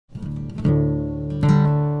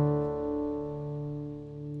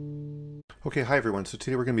Okay, hi everyone. So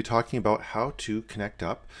today we're going to be talking about how to connect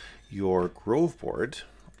up your Grove board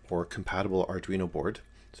or compatible Arduino board.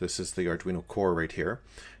 So this is the Arduino core right here,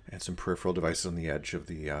 and some peripheral devices on the edge of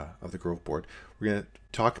the Grove board. We're going to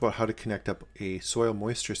talk about how to connect up a soil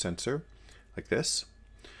moisture sensor like this,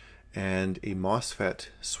 and a MOSFET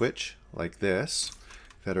switch like this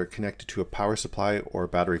that are connected to a power supply or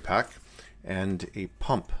battery pack, and a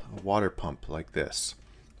pump, a water pump like this.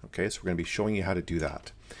 Okay, so we're going to be showing you how to do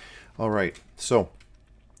that. All right, so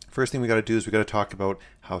first thing we got to do is we got to talk about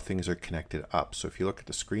how things are connected up. So if you look at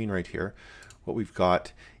the screen right here, what we've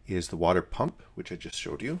got is the water pump, which I just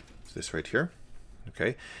showed you. It's this right here.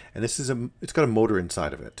 Okay, and this is it's got a motor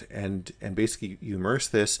inside of it, and basically you immerse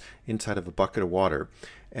this inside of a bucket of water,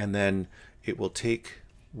 and then it will take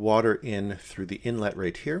water in through the inlet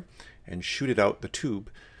right here and shoot it out the tube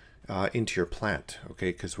into your plant.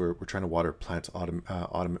 Okay, because we're trying to water plants in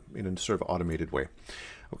a sort of automated way.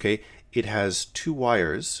 Okay, it has two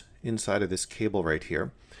wires inside of this cable right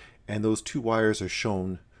here, and those two wires are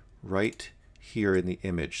shown right here in the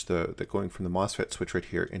image, the going from the MOSFET switch right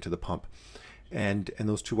here into the pump, and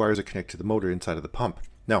those two wires are connected to the motor inside of the pump.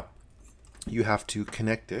 Now you have to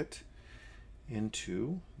connect it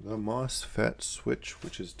into the MOSFET switch,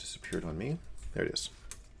 which has disappeared on me. There it is,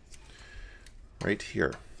 right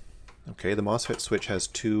here. Okay, the MOSFET switch has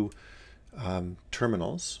two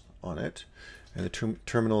terminals on it, and the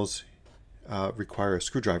terminals require a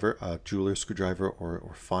screwdriver, a jeweler screwdriver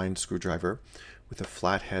or fine screwdriver with a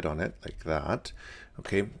flat head on it like that.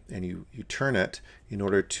 Okay, and you turn it in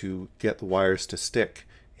order to get the wires to stick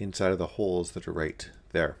inside of the holes that are right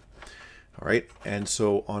there. All right, and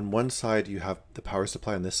so on one side you have the power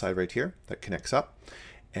supply on this side right here that connects up,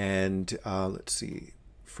 and let's see,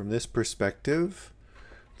 from this perspective,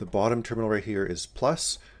 the bottom terminal right here is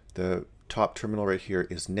plus, the top terminal right here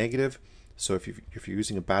is negative. So if you're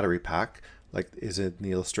using a battery pack, like is in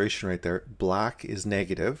the illustration right there, black is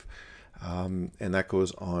negative, and that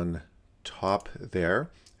goes on top there.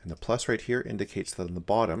 And the plus right here indicates that on the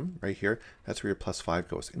bottom right here, that's where your plus 5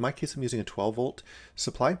 goes. In my case, I'm using a 12 volt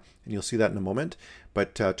supply, and you'll see that in a moment.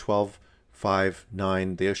 But 12, 5,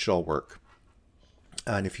 9, they should all work.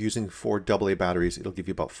 And if you're using 4 AA batteries, it'll give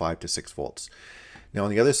you about 5 to 6 volts. Now on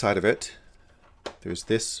the other side of it, there's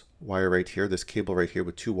this wire right here, this cable right here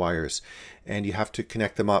with two wires, and you have to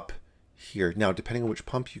connect them up here. Now, depending on which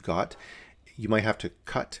pump you got, you might have to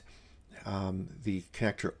cut the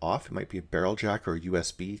connector off. It might be a barrel jack or a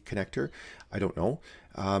USB connector. I don't know.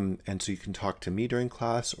 And so you can talk to me during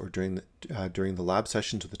class or during the lab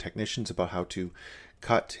sessions with the technicians about how to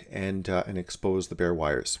cut and expose the bare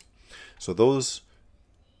wires. So those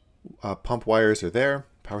pump wires are there.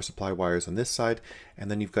 Power supply wires on this side, and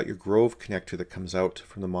then you've got your Grove connector that comes out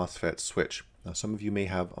from the MOSFET switch. Now some of you may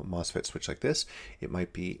have a MOSFET switch like this. It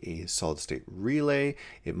might be a solid state relay,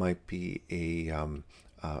 it might be a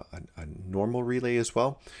normal relay as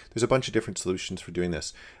well. There's a bunch of different solutions for doing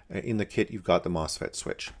this. In the kit you've got the MOSFET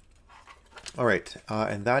switch. All right,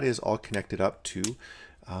 and that is all connected up to,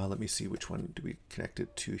 let me see, which one do we connect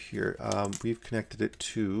it to here? We've connected it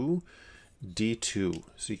to D2.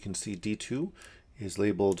 So you can see D2 is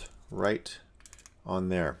labeled right on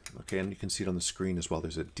there. Okay, and you can see it on the screen as well.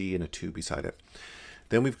 There's a D and a 2 beside it.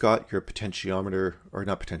 Then we've got your potentiometer, or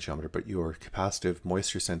not potentiometer, but your capacitive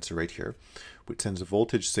moisture sensor right here, which sends a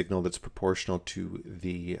voltage signal that's proportional to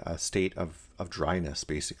the state of dryness,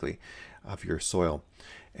 basically, of your soil.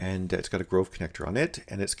 And it's got a Grove connector on it,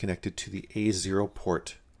 and it's connected to the A0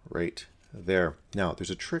 port right there. Now,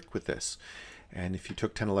 there's a trick with this. And if you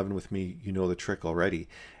took 1011 with me, you know the trick already.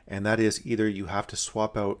 And that is either you have to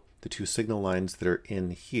swap out the two signal lines that are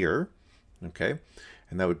in here, okay?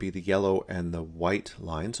 And that would be the yellow and the white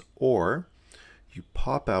lines, or you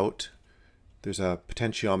pop out, there's a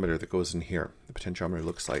potentiometer that goes in here. The potentiometer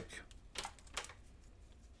looks like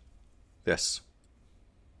this,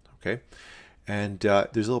 okay? And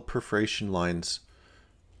there's little perforation lines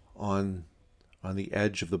on the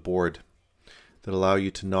edge of the board that allow you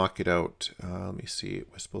to knock it out. Let me see,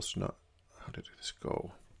 we're supposed to not, how did this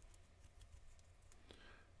go?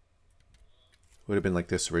 It would have been like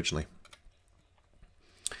this originally.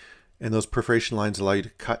 And those perforation lines allow you to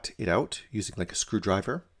cut it out using like a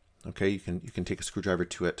screwdriver. Okay, you can take a screwdriver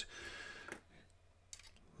to it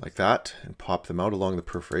like that and pop them out along the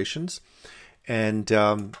perforations. And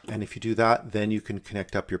if you do that, then you can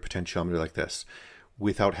connect up your potentiometer like this,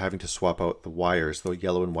 without having to swap out the wires, the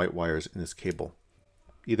yellow and white wires in this cable.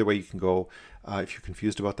 Either way you can go. If you're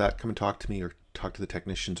confused about that, come and talk to me or talk to the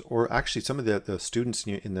technicians, or actually some of the students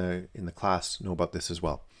in the class know about this as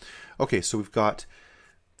well. Okay, so we've got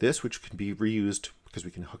this, which can be reused because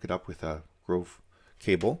we can hook it up with a Grove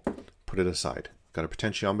cable, put it aside. Got a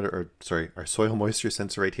potentiometer, or sorry, our soil moisture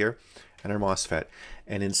sensor right here, and our MOSFET.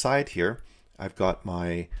 And inside here, I've got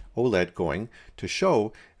my OLED going to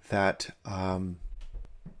show that,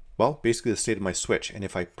 well, basically the state of my switch. And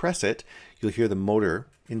if I press it, you'll hear the motor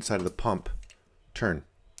inside of the pump turn.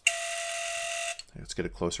 Let's get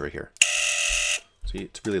it closer right here. See,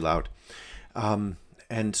 it's really loud.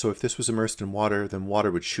 And so if this was immersed in water, then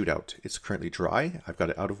water would shoot out. It's currently dry. I've got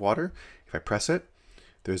it out of water. If I press it,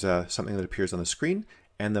 there's something that appears on the screen,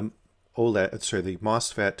 and the the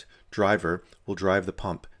MOSFET driver will drive the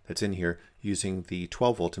pump that's in here using the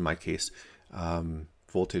 12 volt, in my case,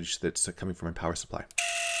 voltage that's coming from my power supply.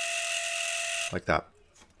 Like that.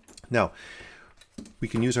 Now, we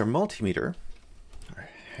can use our multimeter, our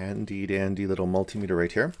handy dandy little multimeter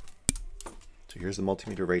right here. So here's the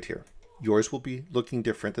multimeter right here. Yours will be looking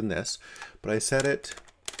different than this, but I set it,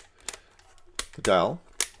 the dial,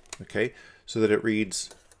 okay, so that it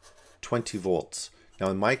reads 20 volts. Now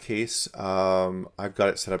in my case, I've got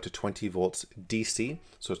it set up to 20 volts DC,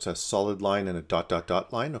 so it's a solid line and a dot dot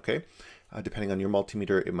dot line, okay? Depending on your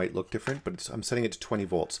multimeter, it might look different, but I'm setting it to 20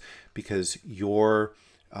 volts because your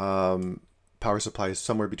power supply is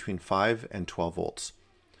somewhere between 5 and 12 volts.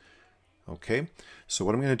 Okay, so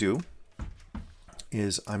what I'm going to do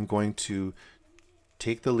is I'm going to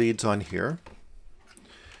take the leads on here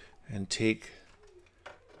and take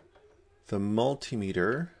the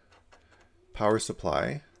multimeter power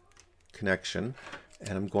supply connection,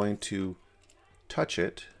 and I'm going to touch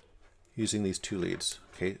it using these two leads,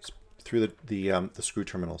 okay, through the screw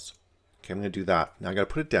terminals. Okay, I'm going to do that. Now I got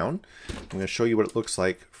to put it down. I'm going to show you what it looks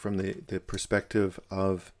like from the perspective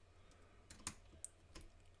of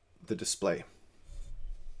the display.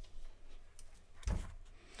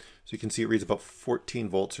 So you can see it reads about 14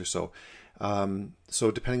 volts or so.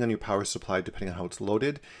 So depending on your power supply, depending on how it's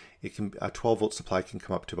loaded, it can a 12 volt supply can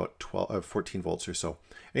come up to about 14 volts or so.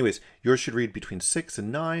 Anyways, yours should read between 6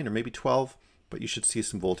 and 9 or maybe 12, but you should see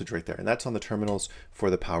some voltage right there. And that's on the terminals for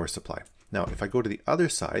the power supply. Now, if I go to the other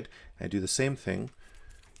side and do the same thing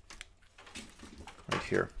right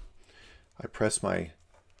here, I press my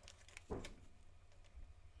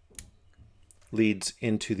leads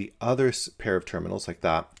into the other pair of terminals like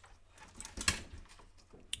that.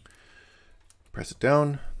 Press it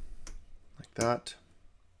down like that.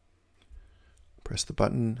 Press the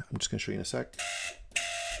button. I'm just going to show you in a sec.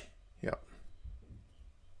 Yeah.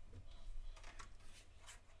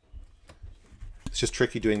 It's just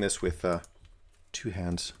tricky doing this with 2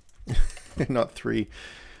 hands, not 3.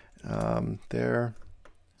 There.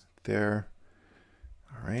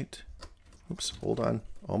 All right. Oops, hold on.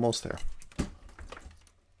 Almost there.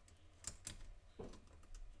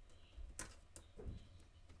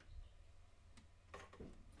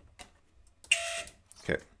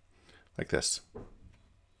 Okay, like this.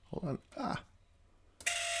 Hold on. Ah.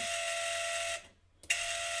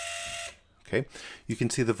 Okay, you can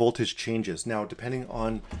see the voltage changes. Now, depending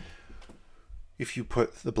on if you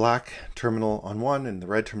put the black terminal on one and the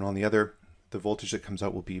red terminal on the other, the voltage that comes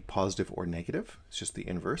out will be positive or negative. It's just the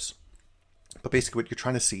inverse. But basically what you're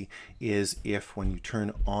trying to see is if when you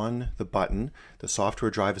turn on the button, the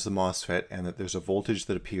software drives the MOSFET and that there's a voltage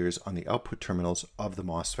that appears on the output terminals of the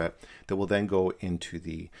MOSFET that will then go into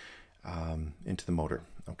the motor.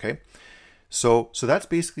 Okay, so that's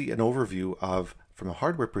basically an overview of, from a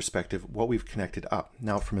hardware perspective, what we've connected up.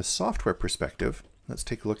 Now from a software perspective, let's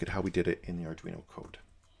take a look at how we did it in the Arduino code.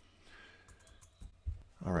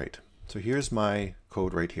 All right, so here's my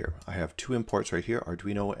code right here. I have 2 imports right here,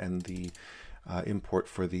 Arduino and the import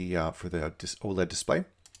for the OLED display.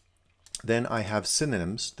 Then I have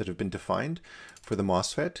synonyms that have been defined for the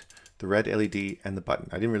MOSFET, the red LED, and the button.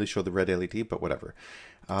 I didn't really show the red LED, but whatever.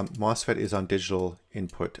 MOSFET is on digital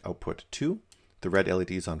input output 2, the red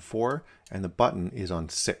LED is on 4, and the button is on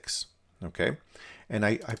 6. Okay, and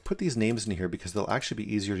I put these names in here because they'll actually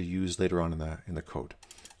be easier to use later on in the code.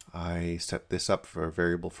 I set this up for a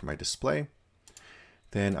variable for my display.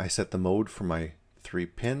 Then I set the mode for my 3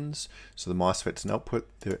 pins. So the MOSFET's an output,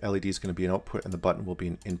 the LED is going to be an output, and the button will be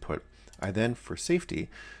an input. I then, for safety,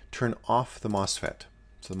 turn off the MOSFET.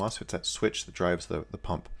 So the MOSFET's that switch that drives the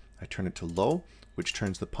pump. I turn it to low, which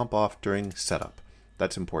turns the pump off during setup.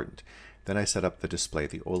 That's important. Then I set up the display,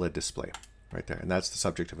 the OLED display, right there. And that's the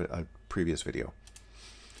subject of a previous video.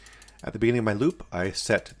 At the beginning of my loop, I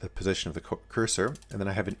set the position of the cursor, and then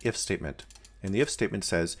I have an if statement. And the if statement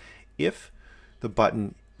says, if the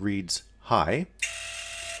button reads high,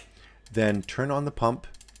 then turn on the pump,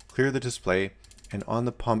 clear the display, and on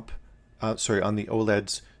the pump, on the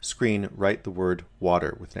OLED's screen, write the word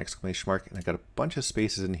water with an exclamation mark. And I got a bunch of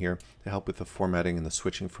spaces in here to help with the formatting and the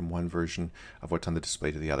switching from one version of what's on the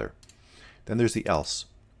display to the other. Then there's the else.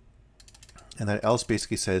 And that else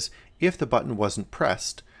basically says, if the button wasn't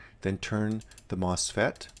pressed, then turn the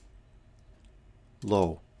MOSFET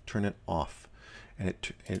low, turn it off. And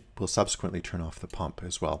it will subsequently turn off the pump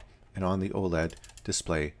as well. And on the OLED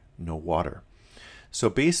display, no water. So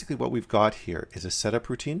basically what we've got here is a setup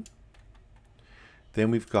routine.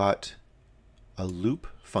 Then we've got a loop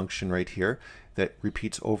function right here that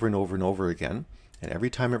repeats over and over and over again. And every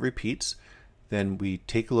time it repeats, then we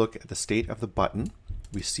take a look at the state of the button.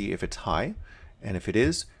 We see if it's high, and if it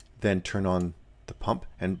is, then turn on the pump.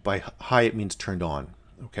 And by high, it means turned on,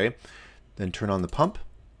 okay? Then turn on the pump.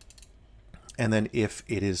 And then if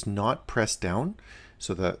it is not pressed down,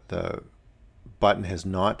 so that the button has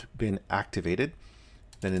not been activated,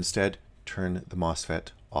 then instead turn the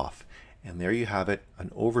MOSFET off. And there you have it,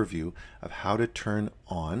 an overview of how to turn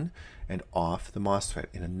on and off the MOSFET.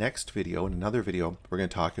 In a next video, in another video, we're going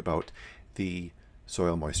to talk about the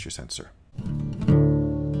soil moisture sensor.